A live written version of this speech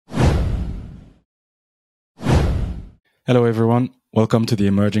Hello, everyone. Welcome to the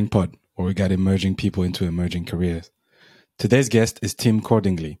Emerging Pod, where we guide emerging people into emerging careers. Today's guest is Tim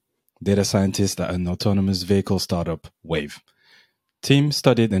Cordingley, data scientist at an autonomous vehicle startup, Wave. Tim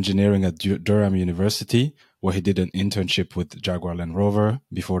studied engineering at Durham University, where he did an internship with Jaguar Land Rover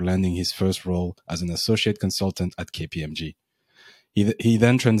before landing his first role as an associate consultant at KPMG. He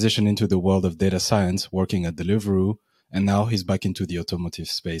then transitioned into the world of data science, working at Deliveroo, and now he's back into the automotive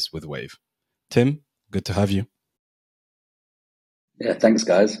space with Wave. Tim, good to have you. Yeah, thanks,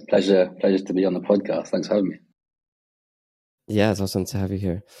 guys. Pleasure to be on the podcast. Thanks for having me. Yeah, it's awesome to have you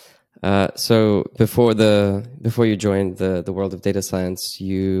here. So before you joined the world of data science,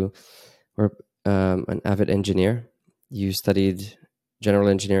 you were an avid engineer. You studied general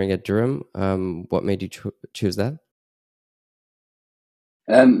engineering at Durham. What made you choose that?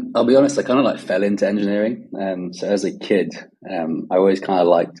 I'll be honest, I kind of fell into engineering. So as a kid, I always kind of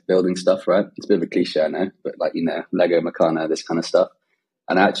liked building stuff, right? It's a bit of a cliche, I know, but Lego, Meccano, this kind of stuff.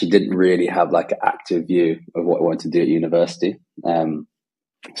 And I actually didn't really have an active view of what I wanted to do at university.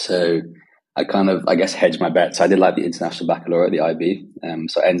 So I kind of, I guess, hedged my bets. I did the International Baccalaureate, the IB.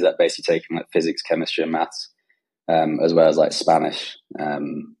 So I ended up basically taking physics, chemistry, and maths, as well as Spanish,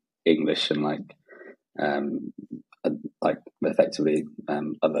 English, and effectively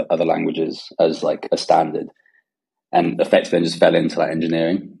other languages as a standard, and effectively then just fell into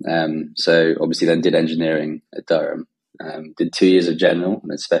engineering. So obviously then did engineering at Durham. Did 2 years of general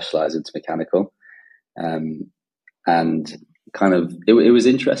and then specialized into mechanical. And kind of it was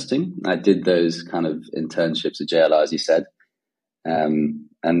interesting. I did those kind of internships at JLR, as you said. And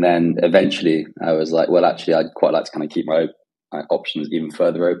then eventually I was well, actually, I'd quite like to kind of keep my options even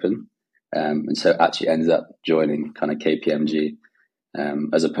further open. And so actually ended up joining kind of KPMG,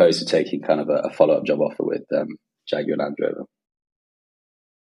 as opposed to taking kind of a follow-up job offer with Jaguar Land Rover.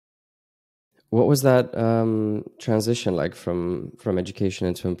 What was that transition like from education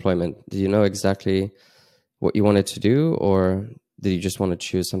into employment? Do you know exactly what you wanted to do, or did you just want to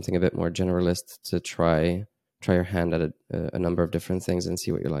choose something a bit more generalist to try your hand at a number of different things and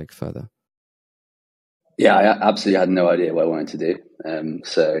see what you like further? Yeah, I absolutely had no idea what I wanted to do.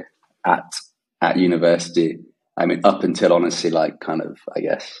 So at university, I mean, up until honestly, I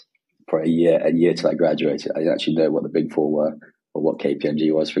guess for a year till I graduated, I didn't actually know what the Big Four were or what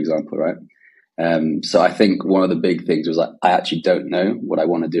KPMG was, for example, right? So I think one of the big things was I actually don't know what I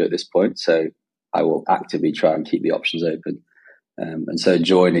want to do at this point. So I will actively try and keep the options open. And so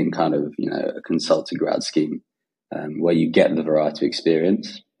joining kind of, a consulting grad scheme, where you get the variety of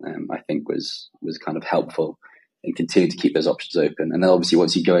experience, I think was kind of helpful and continue to keep those options open. And then obviously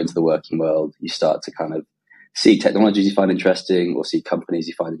once you go into the working world, you start to kind of see technologies you find interesting or see companies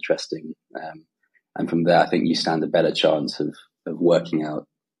you find interesting. And from there, I think you stand a better chance of working out,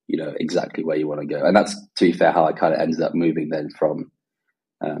 exactly where you want to go. And that's, to be fair, how I kind of ended up moving then from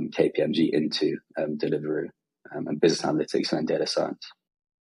KPMG into Deliveroo and business analytics and data science.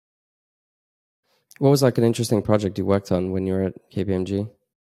 What was an interesting project you worked on when you were at KPMG?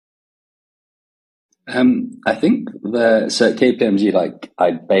 I think so at KPMG,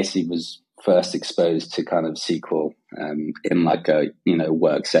 I basically was first exposed to kind of SQL in a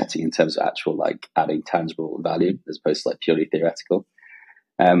work setting in terms of actual adding tangible value as opposed to purely theoretical.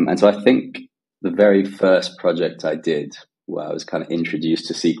 And so I think the very first project I did where I was kind of introduced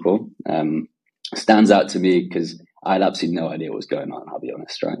to SQL stands out to me because I had absolutely no idea what was going on, I'll be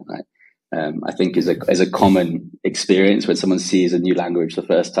honest, right? I think is a common experience when someone sees a new language the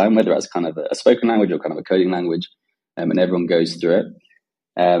first time, whether that's kind of a spoken language or kind of a coding language, and everyone goes through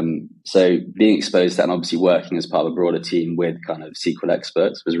it. So being exposed to that and obviously working as part of a broader team with kind of SQL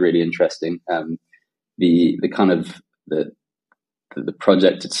experts was really interesting. The kind of the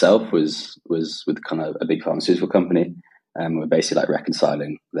project itself was with kind of a big pharmaceutical company, and we're basically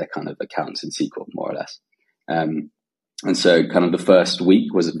reconciling their kind of accounts in SQL, more or less. And so kind of the first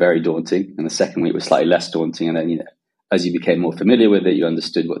week was very daunting and the second week was slightly less daunting. And then, as you became more familiar with it, you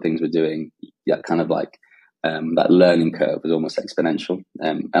understood what things were doing. Yeah, kind of that learning curve was almost exponential.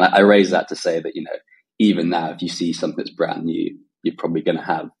 And I raise that to say that, even now, if you see something that's brand new, you're probably going to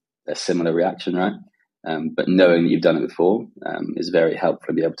have a similar reaction, right? But knowing that you've done it before is very helpful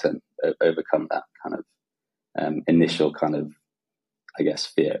to be able to overcome that kind of initial kind of, I guess,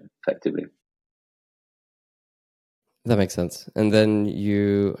 fear effectively. That makes sense. And then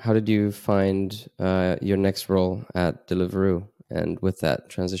how did you find your next role at Deliveroo, and with that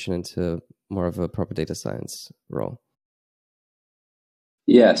transition into more of a proper data science role?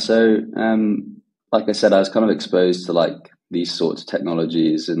 Yeah, so like I said, I was kind of exposed to these sorts of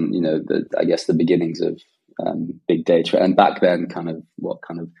technologies, and I guess the beginnings of big data. And back then, kind of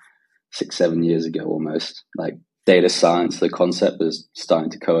 6-7 years ago, almost data science, the concept was starting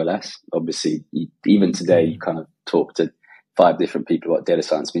to coalesce. Obviously, even today, you kind of talk to 5 different people what data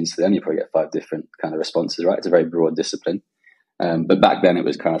science means to them. You probably get 5 different kind of responses, right? It's a very broad discipline. But back then it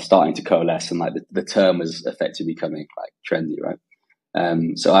was kind of starting to coalesce, and like the term was effectively becoming like trendy, right?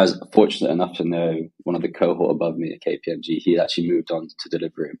 So I was fortunate enough to know one of the cohort above me at KPMG. He actually moved on to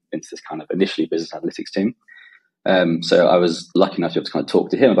delivery into this kind of initially business analytics team. So I was lucky enough to be able to kind of talk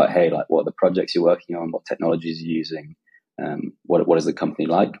to him about, hey, like, what are the projects you're working on? What technologies you're using? What is the company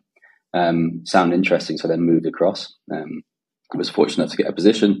like? Sound interesting. So I then moved across. I was fortunate enough to get a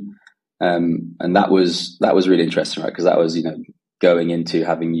position. And that was really interesting, right? Because that was, going into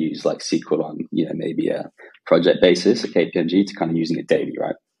having used like SQL on, maybe a project basis at KPMG to kind of using it daily,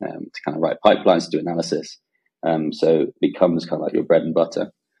 right? To kind of write pipelines, to do analysis. So it becomes kind of like your bread and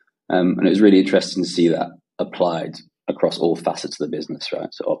butter. And it was really interesting to see that applied across all facets of the business, right?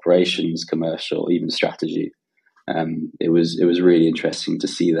 So operations, commercial, even strategy. It was really interesting to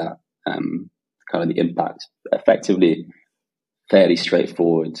see that kind of the impact effectively fairly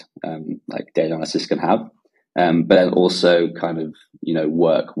straightforward, like data analysis can have, but then also kind of,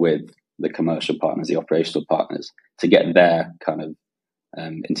 work with the commercial partners, the operational partners to get their kind of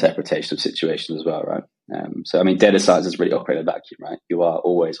interpretation of situations as well, right? So, I mean, data science is really operating a vacuum, right? You are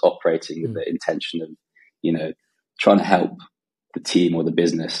always operating with the intention of, trying to help the team or the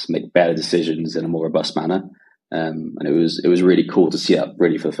business make better decisions in a more robust manner. And it was really cool to see that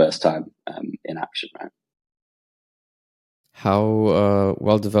really for the first time in action, right? How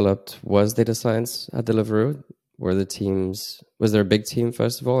well developed was data science at Deliveroo? Was there a big team,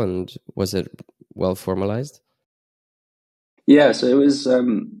 first of all, and was it well formalized? Yeah, so it was,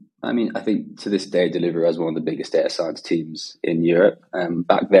 I think to this day, Deliveroo has one of the biggest data science teams in Europe.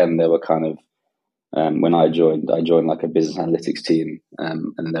 Back then, there were kind of, when I joined like a business analytics team,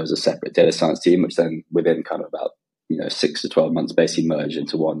 and then there was a separate data science team, which then within kind of about 6 to 12 months basically merged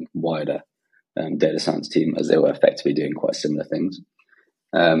into one wider data science team, as they were effectively doing quite similar things.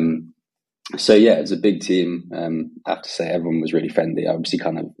 So yeah, it's a big team. I have to say everyone was really friendly. I obviously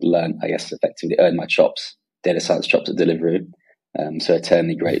kind of learned, I guess, effectively earned my chops, data science chops at Deliveroo. So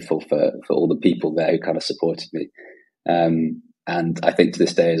eternally grateful for all the people there who kind of supported me. And I think to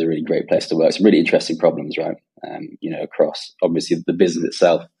this day is a really great place to work. Some really interesting problems, right? Across obviously the business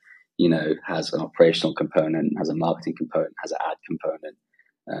itself, has an operational component, has a marketing component, has an ad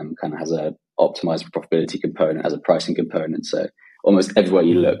component, kind of has a optimized profitability component, has a pricing component. So almost everywhere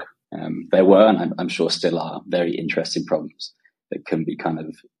you look, there were, and I'm sure still are, very interesting problems that can be kind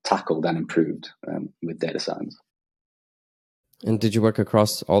of tackled and improved with data science. And did you work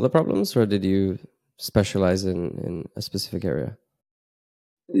across all the problems, or did you specialize in a specific area?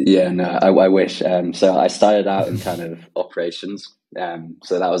 Yeah, no, I wish. So I started out in kind of operations.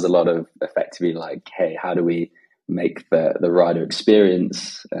 So that was a lot of effectively like, hey, how do we make the rider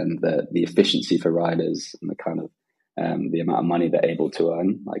experience and the efficiency for riders and the kind of the amount of money they're able to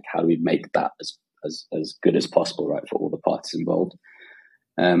earn, like how do we make that as good as possible, right, for all the parties involved.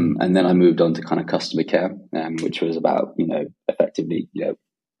 And then I moved on to kind of customer care, which was about, effectively,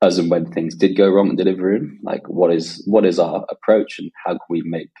 as and when things did go wrong in Deliveroo, like what is our approach and how can we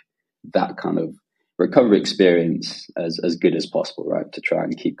make that kind of recovery experience as good as possible, right, to try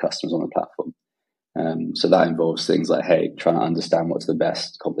and keep customers on the platform. So that involves things like, hey, trying to understand what's the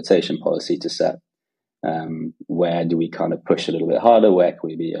best compensation policy to set. Where do we kind of push a little bit harder? Where can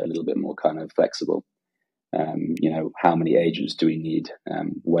we be a little bit more kind of flexible? How many agents do we need?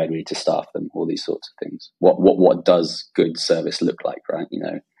 Where do we need to staff them? All these sorts of things. What does good service look like, right?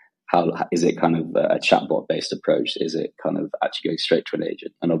 How is it kind of a chatbot based approach? Is it kind of actually going straight to an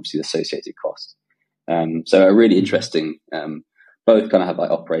agent? And obviously the associated costs. So a really interesting, both kind of have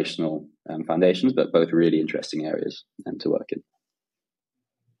like operational foundations, but both really interesting areas to work in.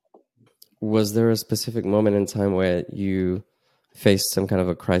 Was there a specific moment in time where you faced some kind of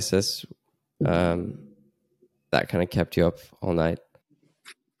a crisis that kind of kept you up all night?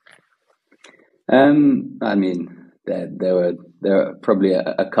 I mean, there are probably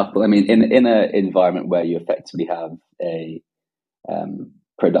a couple. I mean, in an environment where you effectively have a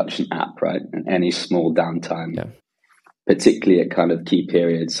production app, right, and any small downtime, particularly at kind of key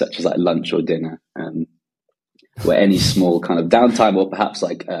periods such as like lunch or dinner, where any small kind of downtime or perhaps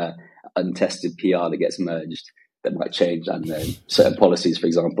like untested PR that gets merged that might change, I don't know, certain policies, for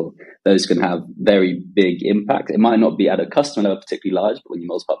example, those can have very big impact. It might not be at a customer level particularly large, but when you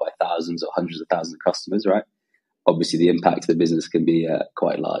multiply by thousands or hundreds of thousands of customers, right, obviously the impact to the business can be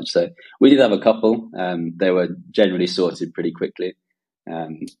quite large. So we did have a couple. They were generally sorted pretty quickly.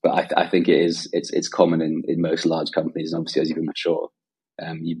 But I think it's common in most large companies. And obviously, as you mature,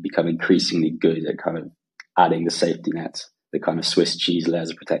 you become increasingly good at kind of adding the safety net, the kind of Swiss cheese layers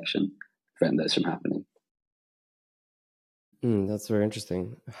of protection, prevent those from happening. That's very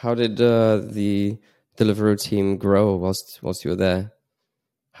interesting. How did the Deliveroo team grow whilst you were there?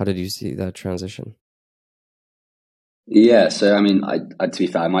 How did you see that transition? Yeah, so I mean, I to be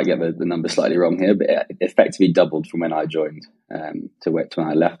fair, I might get the number slightly wrong here, but it effectively doubled from when I joined to when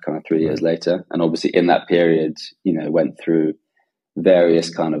I left, kind of 3 years later. And obviously, in that period, went through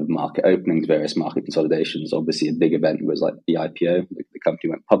various kind of market openings, various market consolidations. Obviously, a big event was like the IPO. The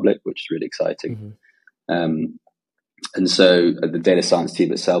company went public, which is really exciting. And so the data science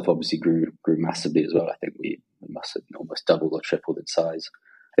team itself obviously grew massively as well. I think we must have almost doubled or tripled in size.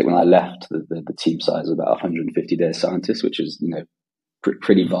 I think when I left, the team size was about 150 data scientists, which is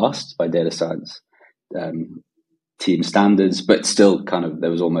pretty vast by data science team standards, but still kind of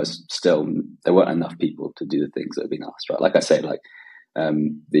there weren't enough people to do the things that have been asked. Right, like I say, like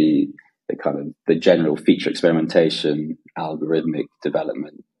the kind of the general feature experimentation, algorithmic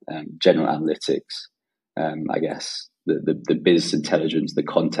development, general analytics, I guess the business intelligence, the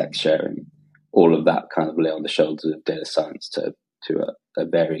context sharing, all of that kind of lay on the shoulders of data science to a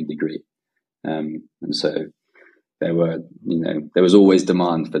varying degree. And so there was always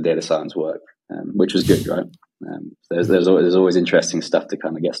demand for data science work, which was good, right? There's always interesting stuff to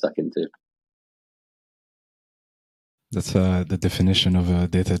kind of get stuck into. That's the definition of a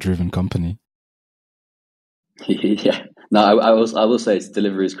data-driven company. Yeah. No, I will say, to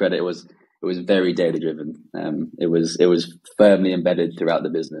Deliveroo's credit, it was very data-driven. It was firmly embedded throughout the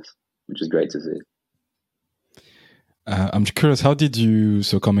business, which is great to see. I'm curious, how did you,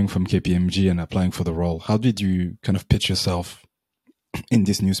 so coming from KPMG and applying for the role, how did you kind of pitch yourself in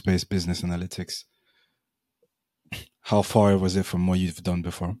this new space, business analytics? How far was it from what you've done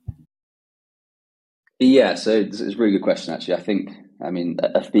before? Yeah, so it's a really good question, actually. I mean,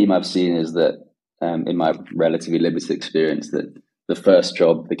 a theme I've seen is that in my relatively limited experience, that the first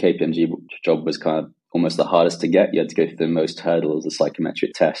job, the KPMG job, was kind of almost the hardest to get. You had to go through the most hurdles, the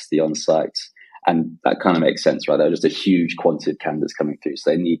psychometric tests, the on-sites. And that kind of makes sense, right? There was just a huge quantity of candidates coming through.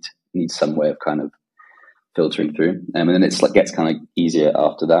 So they need some way of kind of filtering through. And then it gets kind of easier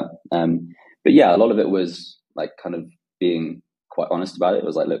after that. But yeah, a lot of it was like kind of being quite honest about it. It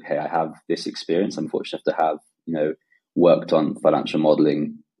was like, look, hey, I have this experience. I'm fortunate to have, worked on financial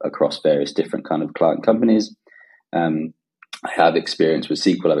modeling across various different kind of client companies. I have experience with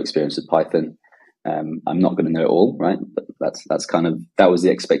SQL. I have experience with Python. I'm not going to know it all, right? But that's kind of, that was the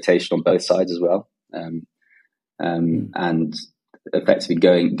expectation on both sides as well. And effectively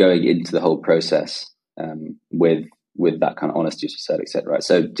going into the whole process with that kind of honesty, as you said, etc. Right?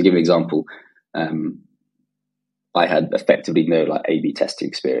 So to give an example, I had effectively no like A/B testing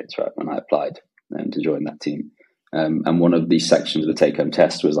experience, right, when I applied to join that team. And one of the sections of the take-home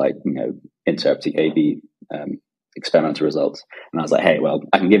test was like, interpreting A/B experimental results. And I was like, hey, well,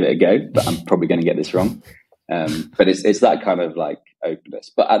 I can give it a go, but I'm probably going to get this wrong. But it's that kind of like openness.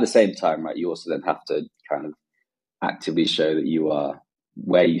 But at the same time, right, you also then have to kind of actively show that you are,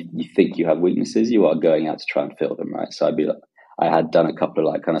 where you think you have weaknesses, you are going out to try and fill them, right? So I had done a couple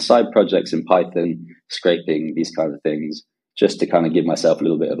of like kind of side projects in Python, scraping, these kind of things, just to kind of give myself a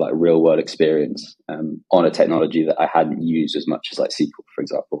little bit of like real world experience on a technology that I hadn't used as much as like SQL, for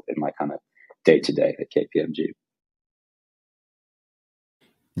example, in my kind of day-to-day at KPMG.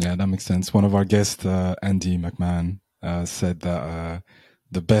 Yeah, that makes sense. One of our guests, Andy McMahon, said that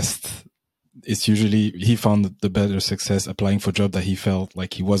the best, it's usually, he found the better success applying for a job that he felt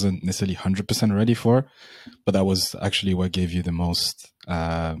like he wasn't necessarily 100% ready for, but that was actually what gave you the most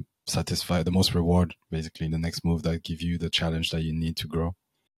satisfied, the most reward, basically, the next move that give you the challenge that you need to grow.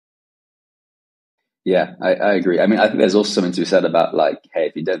 Yeah, I agree. I mean, I think there's also something to be said about like, hey,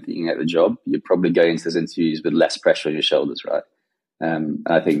 if you don't think you can get the job, you're probably going into those interviews with less pressure on your shoulders, right? And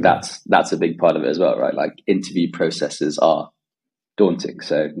I think that's a big part of it as well, right? Like interview processes are daunting.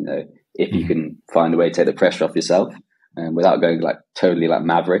 So, if you can find a way to take the pressure off yourself and without going like totally like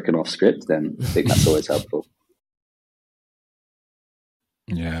maverick and off script, then I think that's always helpful.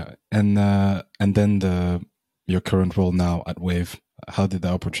 Yeah. And then your current role now at Wave, how did the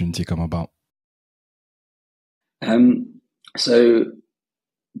opportunity come about? So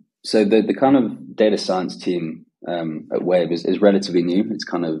the kind of data science team at Wave is relatively new. It's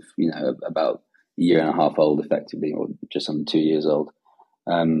kind of, about a year and a half old effectively, or just under 2 years old.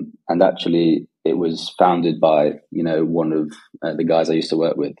 And actually it was founded by, one of the guys I used to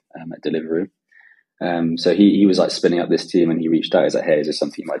work with at Deliveroo. So he was like spinning up this team and he reached out. He's like, hey, is this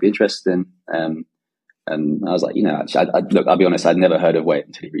something you might be interested in? And I was like, actually, look, I'll be honest, I'd never heard of Wave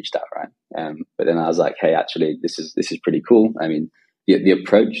until he reached out, right? But then I was like, hey, actually, this is pretty cool. I mean, the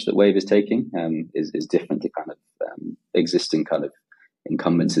approach that Wave is taking is different to kind of existing kind of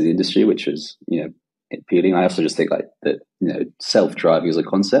incumbents in the industry, which is, appealing. I also just think like that, self-driving as a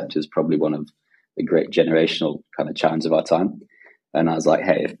concept is probably one of the great generational kind of challenges of our time. And I was like,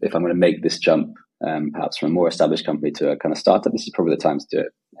 hey, if I'm going to make this jump, perhaps from a more established company to a kind of startup, this is probably the time to do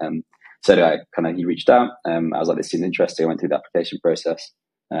it. So he reached out. I was like, this seems interesting. I went through the application process.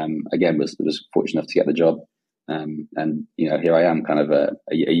 Again, was fortunate enough to get the job. And here I am, kind of a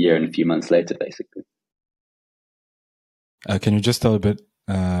year and a few months later, basically. Can you just tell a bit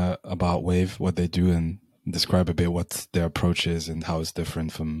about Wave, what they do, and describe a bit what their approach is and how it's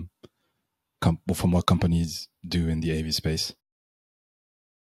different from what companies do in the AV space?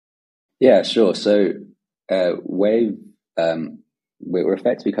 Yeah, sure. So Wave, we're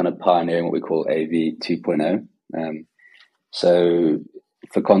effectively kind of pioneering what we call AV 2.0. So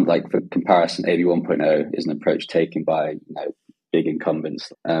for comparison, AV 1.0 is an approach taken by big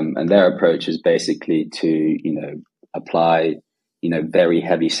incumbents, and their approach is basically to apply very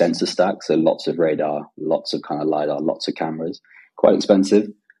heavy sensor stacks, so lots of radar, lots of kind of lidar, lots of cameras, quite expensive,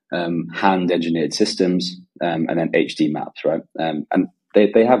 hand engineered systems, and then HD maps, right? And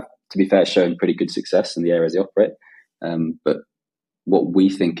they have, to be fair, shown pretty good success in the areas they operate, but what we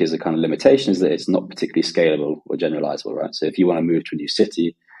think is a kind of limitation is that it's not particularly scalable or generalizable, right? So if you want to move to a new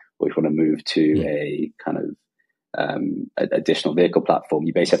city, or if you want to move to a kind of additional vehicle platform,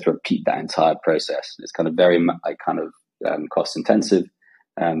 you basically have to repeat that entire process. It's kind of very cost intensive,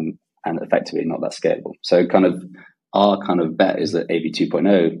 and effectively not that scalable. So kind of our kind of bet is that AV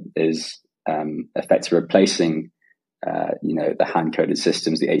 2.0 is effectively replacing the hand coded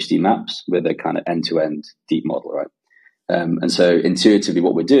systems, the HD maps, with a kind of end to end deep model, right? And so intuitively,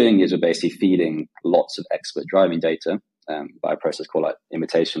 what we're doing is we're basically feeding lots of expert driving data by a process called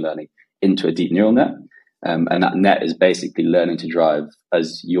imitation learning into a deep neural net. And that net is basically learning to drive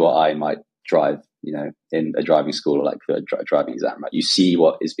as you or I might drive, in a driving school or for a driving exam, right? You see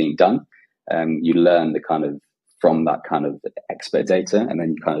what is being done, you learn from that kind of expert data, and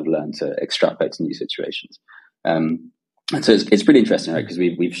then you kind of learn to extrapolate to new situations. And so it's pretty interesting, right? Because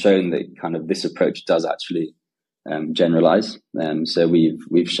we've shown that kind of this approach does actually generalize. So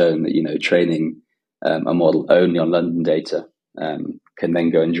we've shown that training a model only on London data can then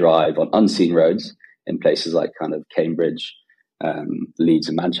go and drive on unseen roads in places like kind of Cambridge, Leeds,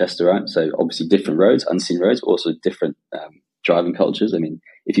 and Manchester, right? So obviously different roads, unseen roads, also different driving cultures. I mean,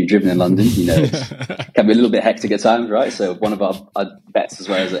 if you've driven in London, it can be a little bit hectic at times, right? So one of our bets as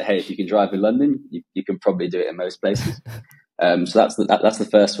well is that, hey, if you can drive in London, you can probably do it in most places. So that's the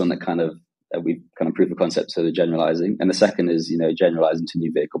first one that kind of we've kind of proved the concept of the generalizing, and the second is generalizing to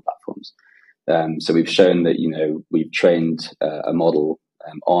new vehicle platforms. So we've shown that we've trained a model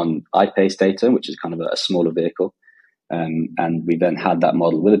on I-Pace data, which is kind of a smaller vehicle, and we then had that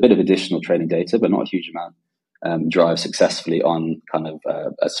model with a bit of additional training data, but not a huge amount, drive successfully on kind of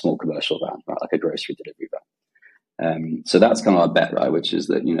a small commercial van, right, like a grocery delivery van. So that's kind of our bet, right, which is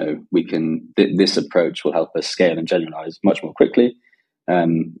that this approach will help us scale and generalize much more quickly.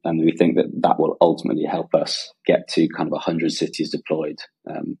 And we think that will ultimately help us get to kind of 100 cities deployed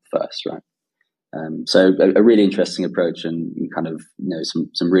first, right? So a really interesting approach, and kind of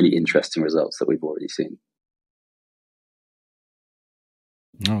some really interesting results that we've already seen.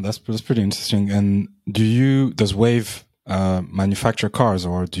 Oh, that's pretty interesting. And does Wave manufacture cars,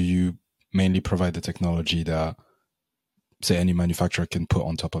 or do you mainly provide the technology that, say, any manufacturer can put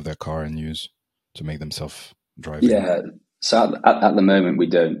on top of their car and use to make them self-driving? Yeah. So at the moment, we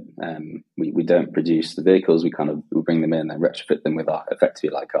don't we don't produce the vehicles. We bring them in and retrofit them with our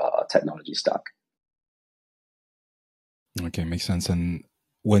technology stack. Okay, makes sense. And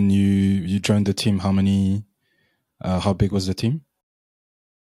when you joined the team, how big was the team?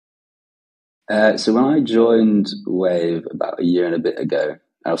 So when I joined Wave about a year and a bit ago,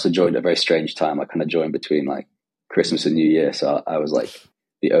 I also joined at a very strange time. I kind of joined between Christmas and New Year, so I was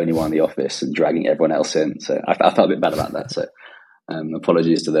the only one in the office and dragging everyone else in. So I felt a bit bad about that. So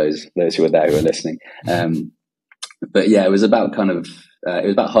apologies to those who were there who were listening. But yeah, it was about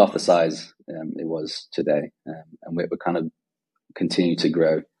half the size it was today, and we're kind of continue to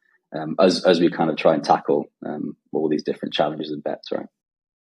grow as we kind of try and tackle all these different challenges and bets, right?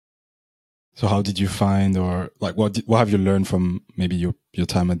 So how did you find, or what have you learned from maybe your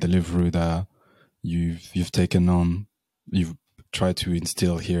time at Deliveroo that you've taken on, you've tried to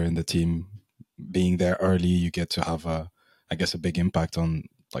instill here in the team? Being there early, you get to have a big impact on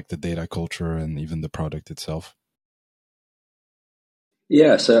the data culture and even the product itself.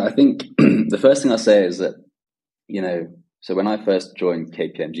 Yeah, so I think the first thing I'll say is that so when I first joined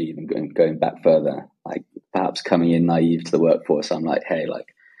KPMG, even going back further, like perhaps coming in naive to the workforce, I'm like, hey,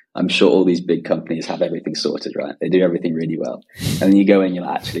 like, I'm sure all these big companies have everything sorted, right? They do everything really well. And then you go in, you're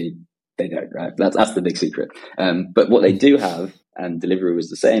like, actually, they don't, right? That's the big secret. But what they do have, and Deliveroo was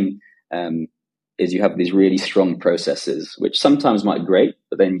the same, is you have these really strong processes, which sometimes might be great,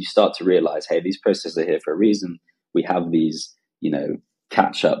 but then you start to realize, hey, these processes are here for a reason. We have these,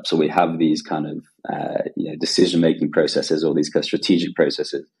 catch ups, or we have these kind of, decision-making processes, or these kind of strategic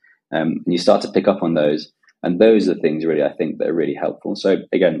processes. And you start to pick up on those. And those are things really, I think, that are really helpful. So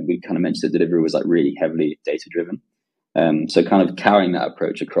again, we kind of mentioned that Deliveroo was like really heavily data driven. So kind of carrying that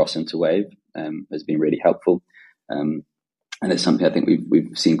approach across into Wave has been really helpful. And it's something I think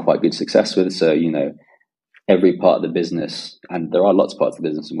we've seen quite good success with. So, every part of the business, and there are lots of parts of the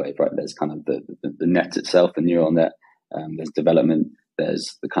business in Wave, right? There's kind of the net itself, the neural net, there's development,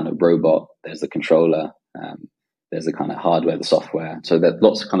 there's the kind of robot, there's the controller, there's the kind of hardware, the software. So there's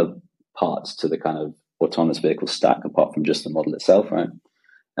lots of kind of parts to the kind of autonomous vehicle stack apart from just the model itself, right?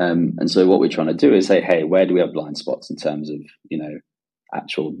 And so what we're trying to do is say, hey, where do we have blind spots in terms of,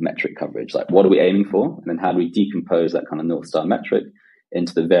 actual metric coverage? Like, what are we aiming for? And then how do we decompose that kind of North Star metric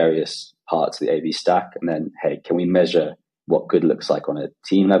into the various parts of the AV stack? And then, hey, can we measure what good looks like on a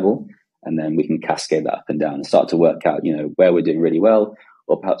team level? And then we can cascade that up and down and start to work out, where we're doing really well,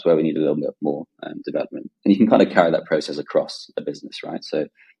 or perhaps where we need a little bit more development. And you can kind of carry that process across a business, right? So,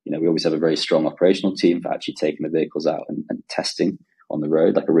 we always have a very strong operational team for actually taking the vehicles out and testing on the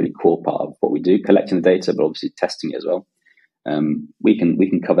road, like a really core part of what we do, collecting the data, but obviously testing it as well. We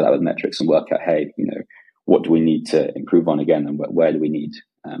can cover that with metrics and work out, hey, what do we need to improve on again, and where do we need,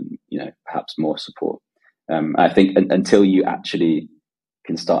 perhaps more support. I think until you actually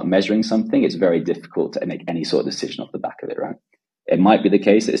can start measuring something, it's very difficult to make any sort of decision off the back of it, right? It might be the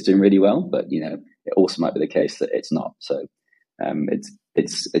case that it's doing really well, but it also might be the case that it's not. So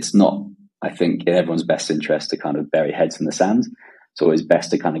it's not, I think, in everyone's best interest to kind of bury heads in the sand. It's always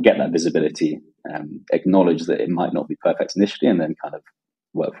best to kind of get that visibility, acknowledge that it might not be perfect initially, and then kind of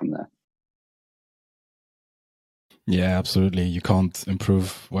work from there. Yeah, absolutely. You can't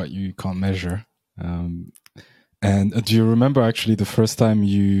improve what you can't measure. And do you remember actually the first time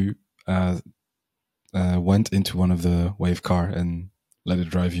you went into one of the Wave car and let it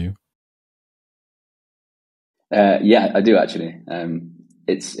drive you? Yeah, I do actually.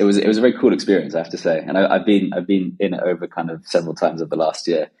 It was a very cool experience, I have to say, and I've been in it over kind of several times over the last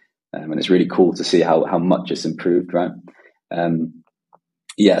year, and it's really cool to see how much it's improved, right?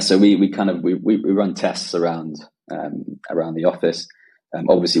 So we run tests around the office,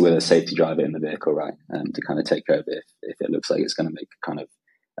 obviously with a safety driver in the vehicle, right, to kind of take over if it looks like it's going to make a kind of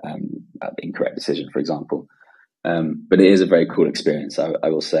incorrect decision, for example. But it is a very cool experience, I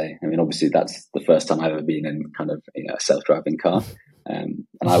will say. I mean, obviously that's the first time I've ever been in kind of a self-driving car, and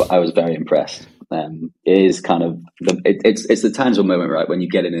I was very impressed. It is kind of it's the tangible moment, right, when you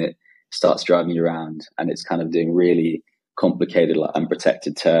get in it, starts driving you around, and it's kind of doing really complicated, like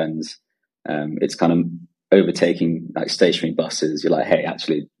unprotected turns. It's kind of overtaking like stationary buses. You're like, hey,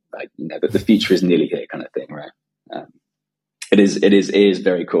 actually, like the future is nearly here, kind of thing, right? It is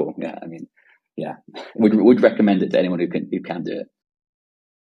very cool. Yeah, I mean, yeah, would recommend it to anyone who can do it.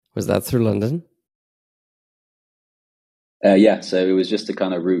 Was that through London? Yeah, so it was just a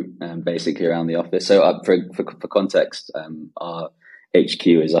kind of route, basically around the office. So for context, our HQ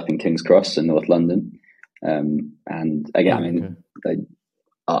is up in King's Cross in North London, and again, I mean,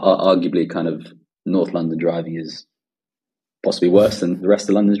 arguably, kind of North London driving is possibly worse than the rest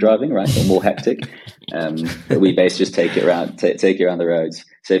of London's driving, right, or more hectic. But we basically just take it around the roads.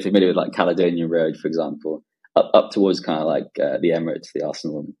 So if you're familiar with like Caledonian Road, for example, up towards kind of like the Emirates, the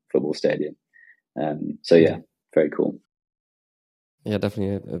Arsenal football stadium. So yeah, very cool. Yeah,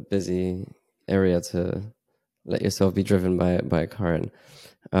 definitely a busy area to let yourself be driven by a car.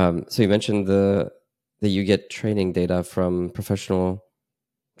 And so you mentioned that you get training data from professional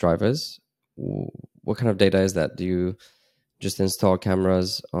drivers. What kind of data is that? Do you just install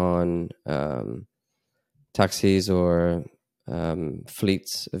cameras on taxis or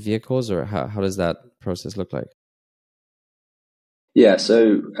fleets of vehicles, or how does that process look like? Yeah,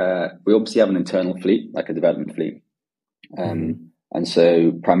 so we obviously have an internal fleet, like a development fleet. And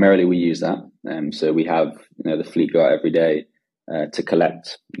so primarily we use that. So we have, the fleet go out every day to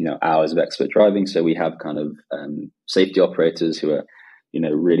collect, hours of expert driving. So we have kind of safety operators who are,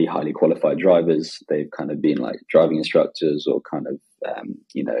 really highly qualified drivers. They've kind of been like driving instructors or kind of,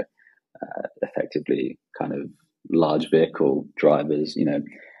 effectively kind of large vehicle drivers,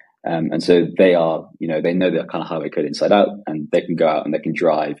 and so they are, they know the kind of highway code inside out, and they can go out and they can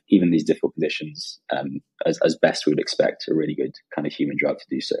drive even these difficult conditions as best we would expect a really good kind of human driver to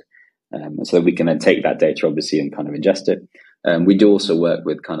do so. And so we can then take that data, obviously, and kind of ingest it. We do also work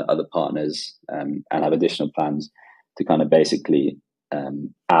with kind of other partners and have additional plans to kind of basically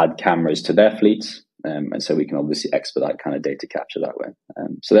add cameras to their fleets. And so we can obviously expedite kind of data capture that way.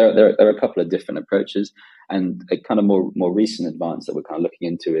 So there are a couple of different approaches. And a kind of more recent advance that we're kind of looking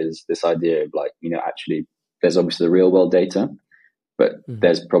into is this idea of like, actually, there's obviously the real world data, but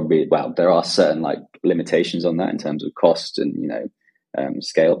there's probably, there are certain like limitations on that in terms of cost and,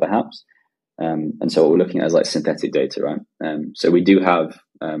 scale perhaps. And so what we're looking at is like synthetic data, right? So we do have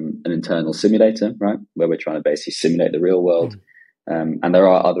an internal simulator, right, where we're trying to basically simulate the real world. And there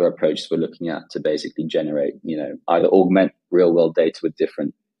are other approaches we're looking at to basically generate, either augment real world data with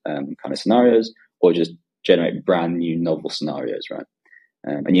different kind of scenarios, or just generate brand new novel scenarios, right?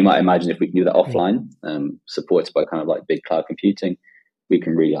 And you might imagine if we can do that offline, supported by kind of like big cloud computing, we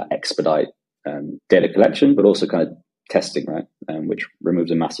can really like expedite data collection, but also kind of testing, right? Which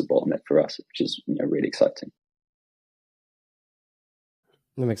removes a massive bottleneck for us, which is really exciting.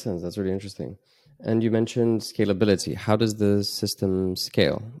 That makes sense. That's really interesting. And you mentioned scalability. How does the system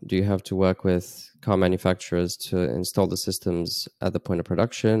scale? Do you have to work with car manufacturers to install the systems at the point of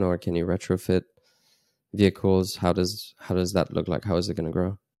production, or can you retrofit vehicles? How does that look like? How is it going to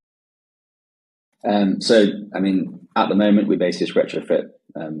grow? So, I mean, at the moment, we basically just retrofit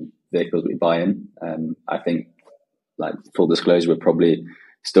vehicles we buy in. I think, like full disclosure, we're probably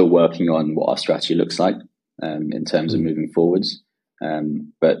still working on what our strategy looks like in terms of moving forwards.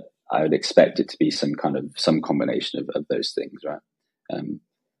 But I would expect it to be some combination of those things, right?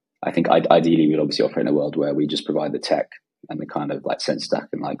 I think ideally we'd obviously operate in a world where we just provide the tech and the kind of like sense stack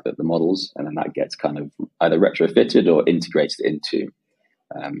and like the models, and then that gets kind of either retrofitted or integrated into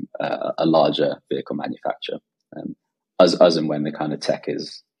a larger vehicle manufacturer, as and when the kind of tech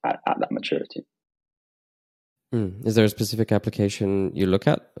is at that maturity. Is there a specific application you look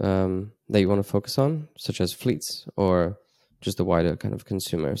at that you want to focus on, such as fleets, or just the wider kind of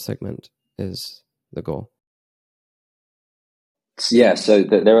consumer segment is the goal? Yeah, so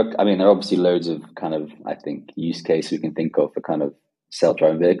there are obviously loads of kind of, I think, use cases we can think of for kind of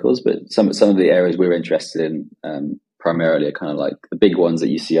self-driving vehicles, but some of the areas we're interested in primarily are kind of like the big ones that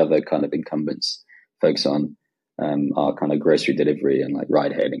you see other kind of incumbents focus on are kind of grocery delivery and like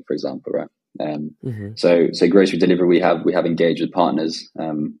ride hailing, for example, right? So grocery delivery, we have engaged with partners,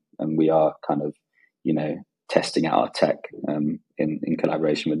 and we are kind of, testing out our tech in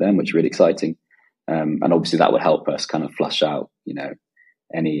collaboration with them, which is really exciting. And obviously that would help us kind of flush out,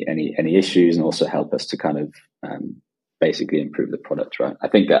 any issues, and also help us to kind of basically improve the product, right? I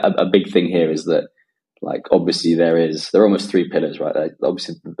think a big thing here is that, like, obviously there are almost three pillars, right?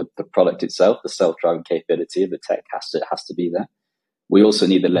 Obviously the product itself, the self-driving capability of the tech has to be there. We also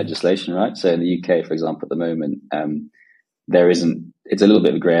need the legislation, right? So in the UK, for example, at the moment, it's a little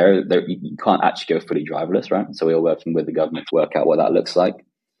bit of a grey area. You can't actually go fully driverless, right? So we are working with the government to work out what that looks like.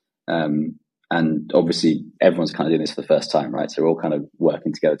 And obviously everyone's kind of doing this for the first time, right? So we're all kind of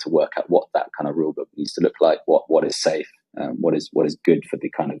working together to work out what that kind of rule book needs to look like, what is safe, what is good for the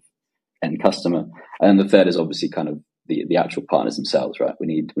kind of end customer. And then the third is obviously kind of the actual partners themselves, right? We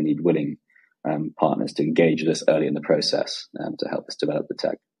need willing partners to engage with us early in the process to help us develop the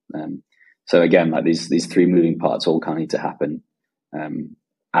tech. So again, like these three moving parts all kind of need to happen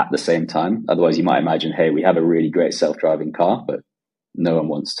at the same time. Otherwise, you might imagine, hey, we have a really great self-driving car, but no one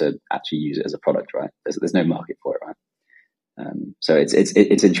wants to actually use it as a product, right? There's no market for it, right? So it's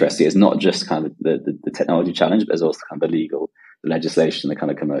interesting. It's not just kind of the technology challenge, but there's also kind of the legal, the legislation, the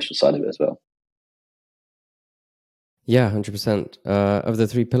kind of commercial side of it as well. Yeah, 100%. Of the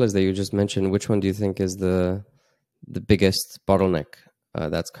three pillars that you just mentioned, which one do you think is the biggest bottleneck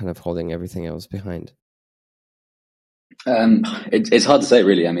that's kind of holding everything else behind? It's hard to say,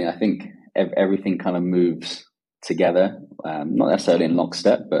 really. I mean, I think everything kind of moves together, not necessarily in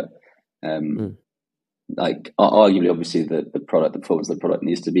lockstep, but like arguably, obviously, the performance of the product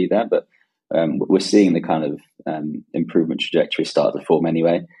needs to be there. But we're seeing the kind of improvement trajectory start to form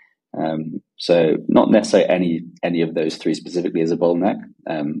anyway. So not necessarily any of those three specifically as a bottleneck,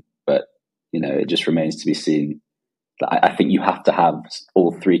 but it just remains to be seen. I think you have to have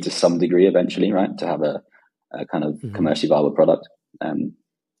all three to some degree eventually, right, to have a kind of commercially viable product. And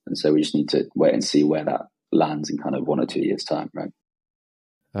so we just need to wait and see where that lands in kind of 1 or 2 years' time,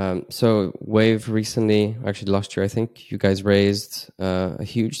 right? So Wave recently, actually last year, I think you guys raised a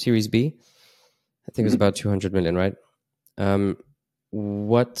huge Series B. I think it was about 200 million, right?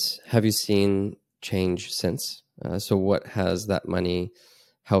 What have you seen change since? So what has that money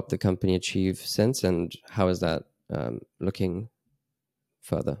helped the company achieve since, and how is that looking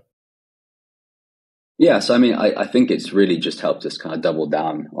further? Yeah, so I mean, I think it's really just helped us kind of double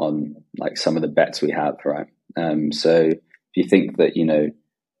down on like some of the bets we have, right? So if you think that,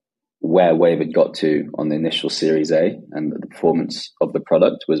 where Wave had got to on the initial Series A and the performance of the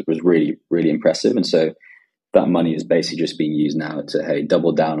product was really, really impressive. And so that money is basically just being used now to, hey,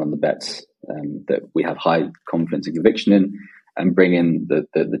 double down on the bets that we have high confidence and conviction in, and bring in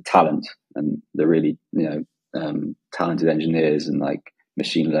the talent and the really, talented engineers and like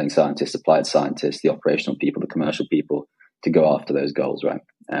machine learning scientists, applied scientists, the operational people, the commercial people to go after those goals, right?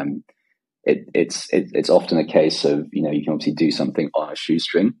 It's often a case of, you can obviously do something on a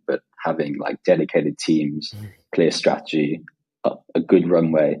shoestring, but having like dedicated teams, clear strategy, a good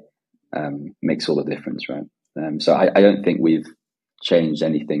runway makes all the difference, right? So I don't think we've changed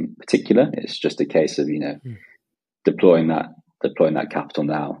anything particular. It's just a case of, deploying that capital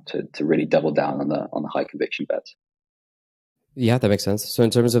now to really double down on the high conviction bets. Yeah, that makes sense. So in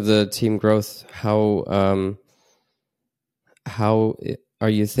terms of the team growth, how are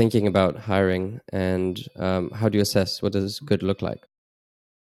you thinking about hiring, and how do you assess what does good look like?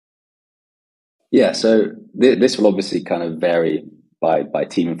 Yeah, so this will obviously kind of vary by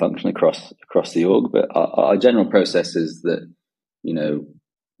team and function across the org, but our general process is that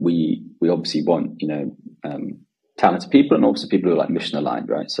we obviously want talented people, and also people who are like mission aligned,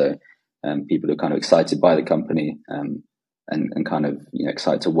 right? So people who are kind of excited by the company and kind of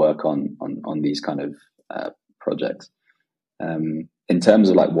excited to work on these kind of projects. In terms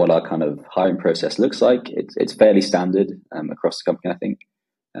of like what our kind of hiring process looks like, it's fairly standard across the company, I think.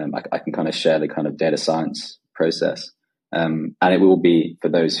 I can kind of share the kind of data science process. And it will be, for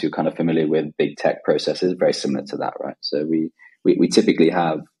those who are kind of familiar with big tech processes, very similar to that, right? So we typically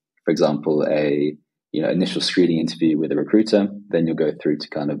have, for example, a initial screening interview with a recruiter. Then you'll go through to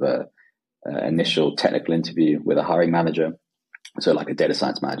kind of a initial technical interview with a hiring manager. So like a data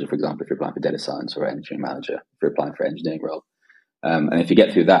science manager, for example, if you're applying for data science, or engineering manager if you're applying for engineering role. And if you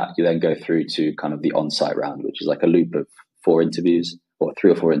get through that, you then go through to kind of the on-site round, which is like a loop of 4 interviews, or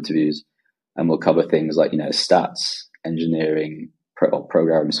 3 or 4 interviews, and we'll cover things like stats, engineering,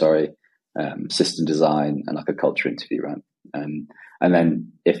 programming, system design, and like a culture interview, right? And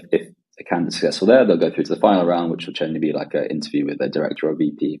then if a candidate's successful there, they'll go through to the final round, which will generally be like an interview with a director or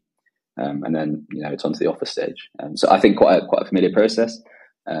VP, and then it's onto the offer stage. So I think quite a familiar process,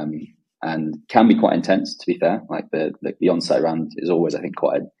 and can be quite intense, to be fair. Like the on-site round is always, I think,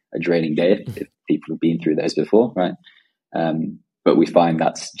 quite a draining day if people have been through those before, right? But we find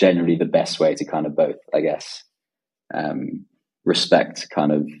that's generally the best way to kind of both, I guess, respect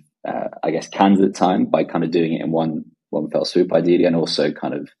kind of, candidate time by kind of doing it in one fell swoop, ideally, and also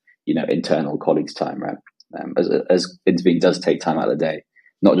kind of, internal colleagues' time, right? As interviewing does take time out of the day,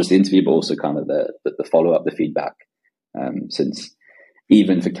 not just the interview, but also kind of the follow-up, the feedback. Since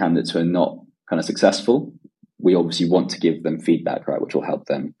even for candidates who are not kind of successful, we obviously want to give them feedback, right, which will help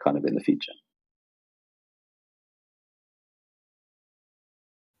them kind of in the future.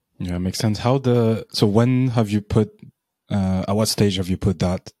 Yeah, makes sense. So when have you at what stage have you put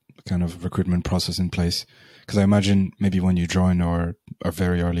that kind of recruitment process in place? Because I imagine maybe when you join or are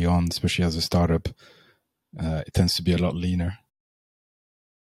very early on, especially as a startup, it tends to be a lot leaner.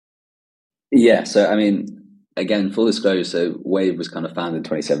 Yeah, so I mean, again, full disclosure, so Wave was kind of founded in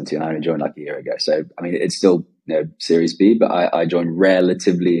 2017. I only joined like a year ago. So, I mean, it's still Series B, but I joined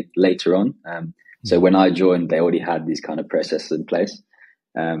relatively later on. So when I joined, they already had these kind of processes in place.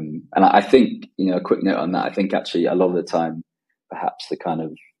 And I think, a quick note on that, I think actually a lot of the time, perhaps the kind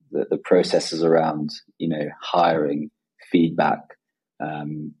of the processes around, hiring, feedback,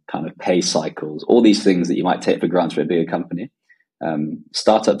 kind of pay cycles, all these things that you might take for granted for a bigger company,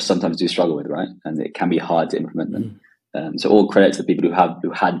 startups sometimes do struggle with, right? And it can be hard to implement them. So all credit to the people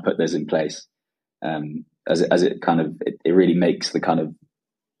who had put those in place, as it kind of, it really makes the kind of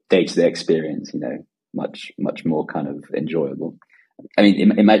day-to-day experience, much more kind of enjoyable. I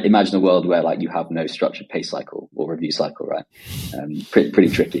mean, imagine a world where like you have no structured pay cycle or review cycle, right? Pretty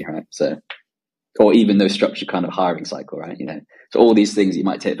tricky, right? So, or even no structured kind of hiring cycle, right? So all these things you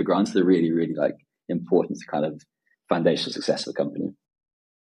might take for granted are really, really like important to kind of foundational success of the company.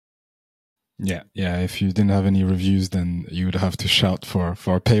 Yeah. If you didn't have any reviews, then you would have to shout for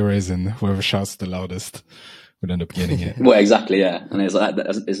a pay raise, and whoever shouts the loudest would end up getting it. Well, exactly, yeah. And it's like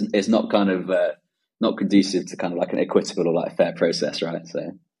it's not kind of not conducive to kind of like an equitable or like fair process, right?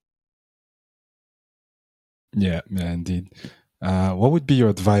 So. Yeah, indeed. What would be your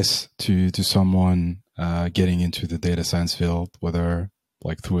advice to someone getting into the data science field, whether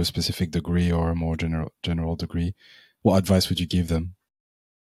like through a specific degree or a more general degree? What advice would you give them?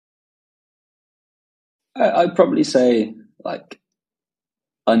 I'd probably say like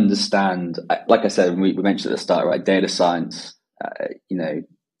understand, like I said, we mentioned at the start, right? Data science,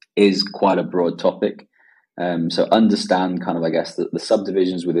 is quite a broad topic. So understand kind of, I guess, the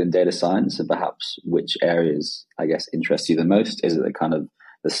subdivisions within data science and perhaps which areas, I guess, interest you the most. Is it the kind of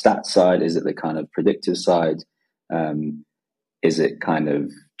the stats side? Is it the kind of predictive side? Is it kind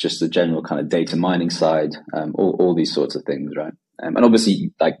of just the general kind of data mining side? All these sorts of things, right? And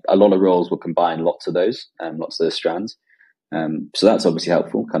obviously, like a lot of roles will combine lots of those strands. So that's obviously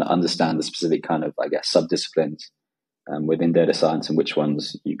helpful, kind of understand the specific kind of, I guess, sub-disciplines within data science and which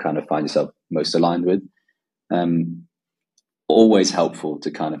ones you kind of find yourself most aligned with. Always helpful to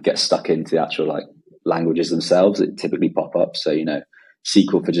kind of get stuck into the actual like languages themselves that typically pop up. So,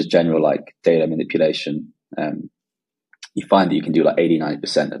 SQL for just general like data manipulation. You find that you can do like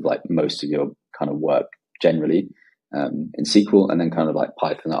 80-90% of like most of your kind of work generally in SQL, and then kind of like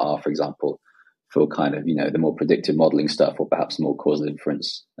Python or R, for example, for kind of, the more predictive modeling stuff, or perhaps more causal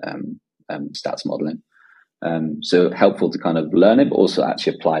inference stats modeling. So helpful to kind of learn it, but also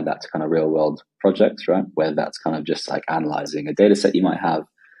actually apply that to kind of real world projects, right? Whether that's kind of just like analyzing a data set you might have,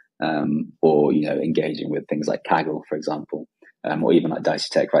 or, engaging with things like Kaggle, for example, or even like Dicey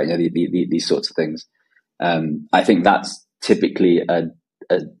Tech, right? These sorts of things. I think that's typically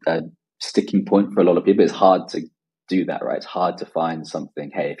a sticking point for a lot of people. It's hard to do that, right? It's hard to find something.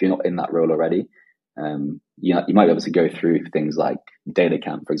 Hey, if you're not in that role already, you might be able to go through things like data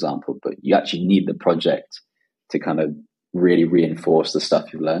camp, for example, but you actually need the project to kind of really reinforce the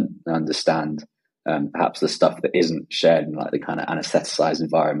stuff you've learned and understand perhaps the stuff that isn't shared in like the kind of anesthetized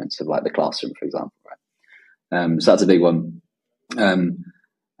environments of like the classroom, for example, right? So that's a big one.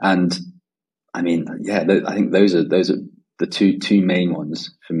 And I mean, yeah, I think those are the two main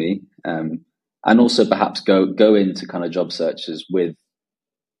ones for me. And also perhaps go into kind of job searches with,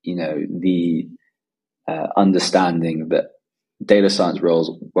 the understanding that data science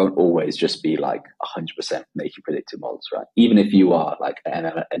roles won't always just be like 100% making predictive models, right? Even if you are like an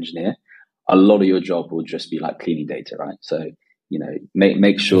ML engineer, a lot of your job will just be like cleaning data, right? So,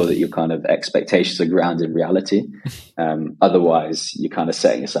 make sure that your kind of expectations are grounded in reality. Otherwise, you're kind of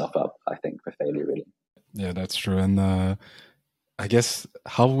setting yourself up, I think, for failure, really. Yeah, that's true. And I guess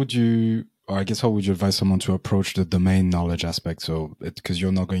how would you advise someone to approach the domain knowledge aspect? So, because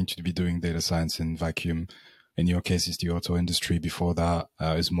you're not going to be doing data science in vacuum. In your case, it's the auto industry. Before that,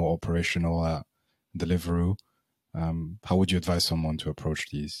 is more operational at Deliveroo. How would you advise someone to approach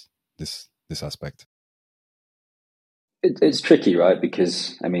this aspect? It's tricky, right?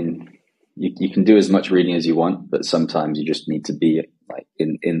 Because I mean, you can do as much reading as you want, but sometimes you just need to be like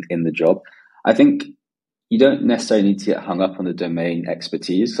in the job. I think you don't necessarily need to get hung up on the domain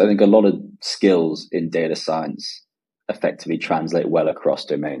expertise. I think a lot of skills in data science effectively translate well across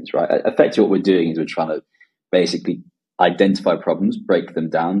domains, right? Effectively, what we're doing is we're trying to basically identify problems, break them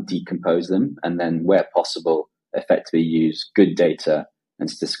down, decompose them, and then where possible, effectively use good data and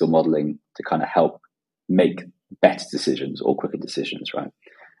statistical modeling to kind of help make better decisions or quicker decisions, right?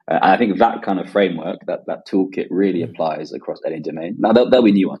 And I think that kind of framework, that toolkit really applies across any domain. Now, there'll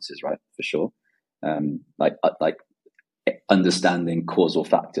be nuances, right, for sure. Like understanding causal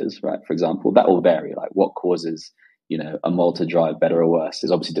factors, right? For example, that will vary. Like what causes, a mall to drive better or worse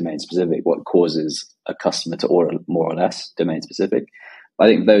is obviously domain specific. What causes a customer to order more or less, domain specific. But I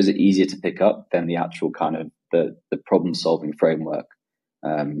think those are easier to pick up than the actual kind of the problem solving framework.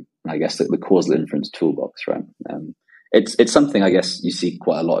 I guess the causal inference toolbox, right? It's something I guess you see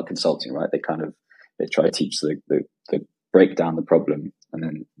quite a lot of consulting, right? They try to teach the break down the problem, and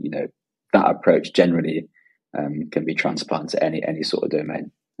then that approach generally can be transplanted to any sort of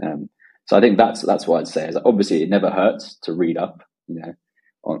domain. So I think that's what I'd say. Is obviously it never hurts to read up,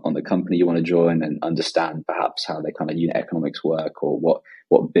 on the company you want to join and understand perhaps how their kind of unit economics work, or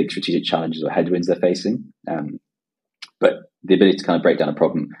what big strategic challenges or headwinds they're facing. But the ability to kind of break down a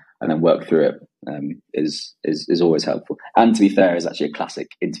problem and then work through it is always helpful. And to be fair, is actually a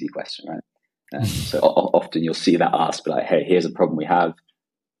classic interview question, right? So often you'll see that asked, like, "Hey, here's a problem we have,"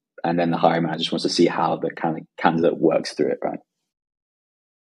 and then the hiring manager just wants to see how the kind of candidate works through it, right?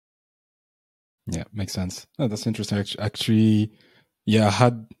 Yeah, makes sense. Oh, that's interesting. Actually,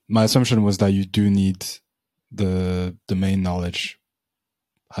 yeah, my assumption was that you do need the domain knowledge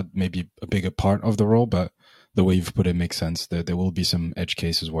had maybe a bigger part of the role, but the way you've put it makes sense. There will be some edge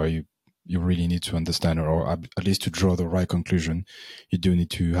cases where you really need to understand, or at least to draw the right conclusion, you do need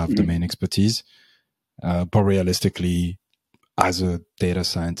to have domain expertise. But realistically, as a data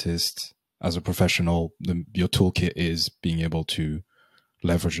scientist, as a professional, your toolkit is being able to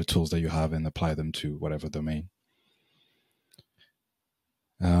leverage the tools that you have and apply them to whatever domain.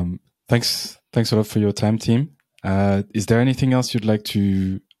 Thanks a lot for your time, team. Is there anything else you'd like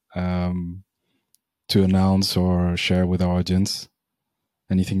to announce or share with our audience?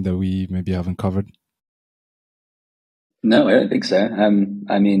 Anything that we maybe haven't covered? No, I don't think so.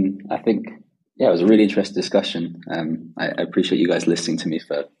 I mean, I think, yeah, it was a really interesting discussion. I appreciate you guys listening to me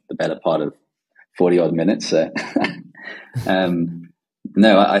for the better part of 40 odd minutes. So,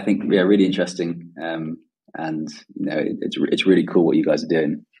 no, I think, yeah, really interesting. And, you know, it's really cool what you guys are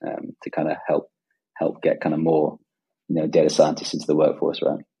doing, to kind of help get kind of more, you know, data scientists into the workforce,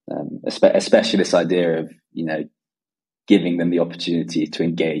 right? Especially this idea of, you know, giving them the opportunity to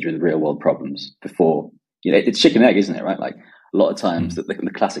engage with real world problems before, you know, it's chicken and egg, isn't it? Right? Like a lot of times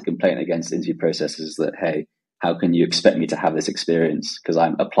the classic complaint against interview processes is that, hey, how can you expect me to have this experience? Because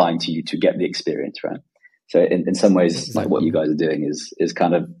I'm applying to you to get the experience, right? So in some ways, Exactly. like what you guys are doing is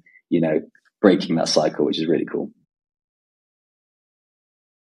kind of, you know, breaking that cycle, which is really cool.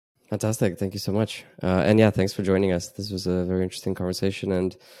 Fantastic. Thank you so much. And yeah, thanks for joining us. This was a very interesting conversation,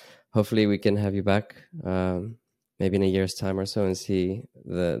 and hopefully we can have you back maybe in a year's time or so and see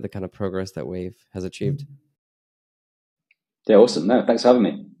the kind of progress that Wave has achieved. Yeah, awesome. No, thanks for having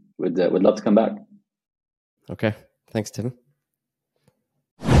me. Would love to come back. Okay. Thanks, Tim.